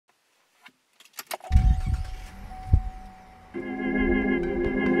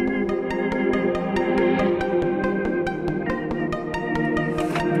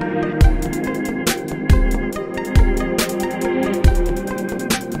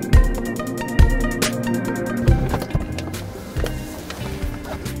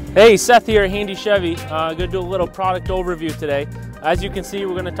Hey, Seth here at Handy Chevy. Going to do a little product overview today. As you can see,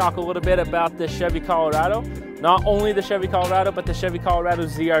 we're going to talk a little bit about the Chevy Colorado. Not only the Chevy Colorado, but the Chevy Colorado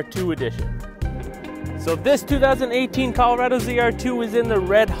ZR2 edition. So this 2018 Colorado ZR2 is in the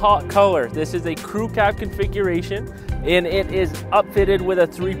red hot color. This is a crew cab configuration, and it is upfitted with a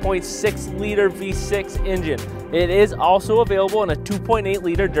 3.6 liter V6 engine. It is also available in a 2.8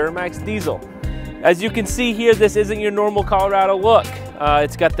 liter Duramax diesel. As you can see here, this isn't your normal Colorado look.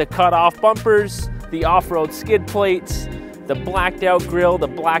 It's got the cut-off bumpers, the off-road skid plates, the blacked out grille, the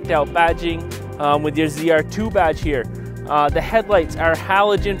blacked out badging with your ZR2 badge here. The headlights are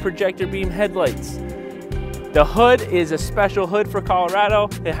halogen projector beam headlights. The hood is a special hood for Colorado.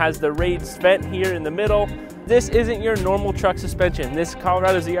 It has the raised vent here in the middle. This isn't your normal truck suspension. This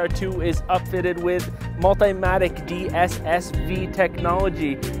Colorado ZR2 is upfitted with Multimatic DSSV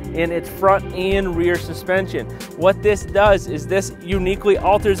technology in its front and rear suspension. What this does is this uniquely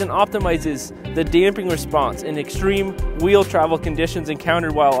alters and optimizes the damping response in extreme wheel travel conditions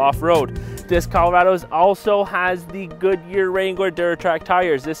encountered while off-road. This Colorado also has the Goodyear Wrangler Duratrac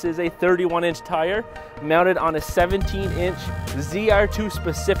tires. This is a 31-inch tire mounted on a 17-inch ZR2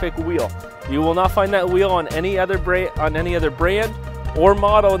 specific wheel. You will not find that wheel on any other brand or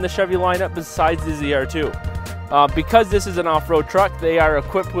model in the Chevy lineup besides the ZR2. Because this is an off-road truck, they are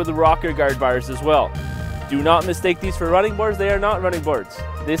equipped with rocker guard bars as well. Do not mistake these for running boards. They are not running boards.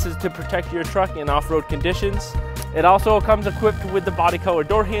 This is to protect your truck in off-road conditions. It also comes equipped with the body color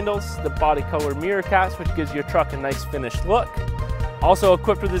door handles, the body color mirror caps, which gives your truck a nice finished look. Also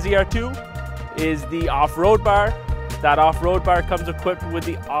equipped with the ZR2 is the off-road bar. That off-road bar comes equipped with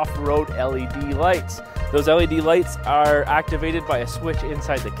the off-road LED lights. Those LED lights are activated by a switch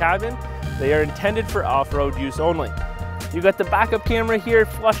inside the cabin. They are intended for off-road use only. You got the backup camera here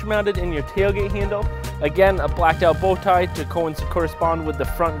flush mounted in your tailgate handle. Again, a blacked out bow tie to correspond with the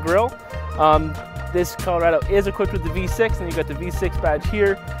front grille. This Colorado is equipped with the V6, and you got the V6 badge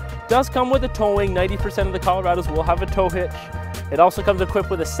here. Does come with a towing. 90% of the Colorados will have a tow hitch. It also comes equipped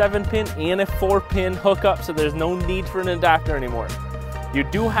with a 7-pin and a 4-pin hookup, so there's no need for an adapter anymore. You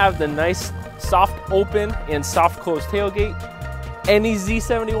do have the nice soft open and soft close tailgate. Any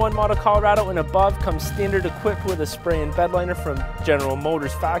Z71 model Colorado and above comes standard equipped with a spray and bed liner from General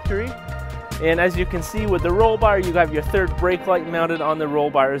Motors factory. And as you can see with the roll bar, you have your third brake light mounted on the roll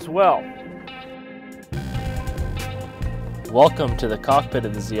bar as well. Welcome to the cockpit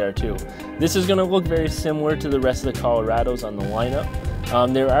of the ZR2. This is going to look very similar to the rest of the Colorados on the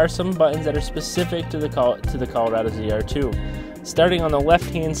lineup. There are some buttons that are specific to the Colorado ZR2. Starting on the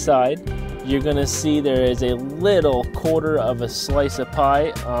left-hand side, you're going to see there is a little quarter of a slice of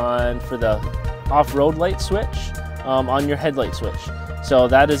pie for the off-road light switch on your headlight switch. So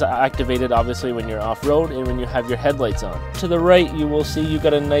that is activated obviously when you're off-road and when you have your headlights on. To the right, you will see you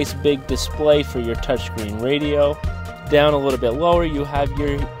got a nice big display for your touchscreen radio. Down a little bit lower, you have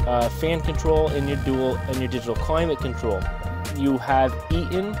your fan control and your digital climate control. You have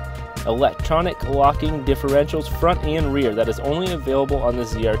Eaton electronic locking differentials front and rear. That is only available on the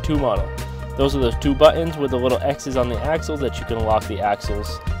ZR2 model. Those are those two buttons with the little X's on the axles that you can lock the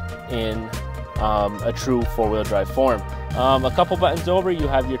axles in a true four-wheel drive form. A couple buttons over, you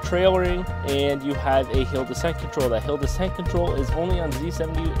have your trailering and you have a hill descent control. That hill descent control is only on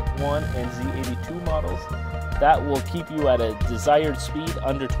Z71 and Z82 models. That will keep you at a desired speed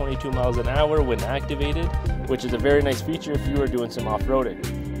under 22 miles an hour when activated, which is a very nice feature if you are doing some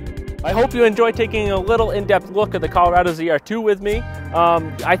off-roading. I hope you enjoyed taking a little in-depth look at the Colorado ZR2 with me.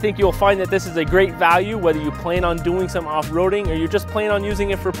 I think you'll find that this is a great value, whether you plan on doing some off-roading or you just plan on using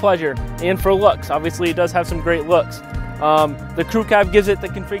it for pleasure and for looks. Obviously, it does have some great looks. The crew cab gives it the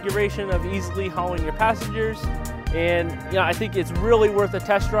configuration of easily hauling your passengers. And I think it's really worth a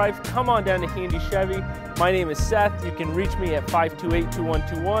test drive. Come on down to Handy Chevy. My name is Seth. You can reach me at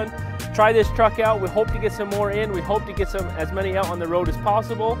 528-2121. Try this truck out. We hope to get some more in. We hope to get as many out on the road as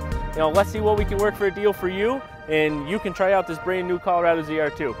possible. Let's see what we can work for a deal for you, and you can try out this brand new Colorado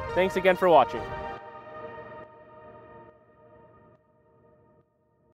ZR2. Thanks again for watching.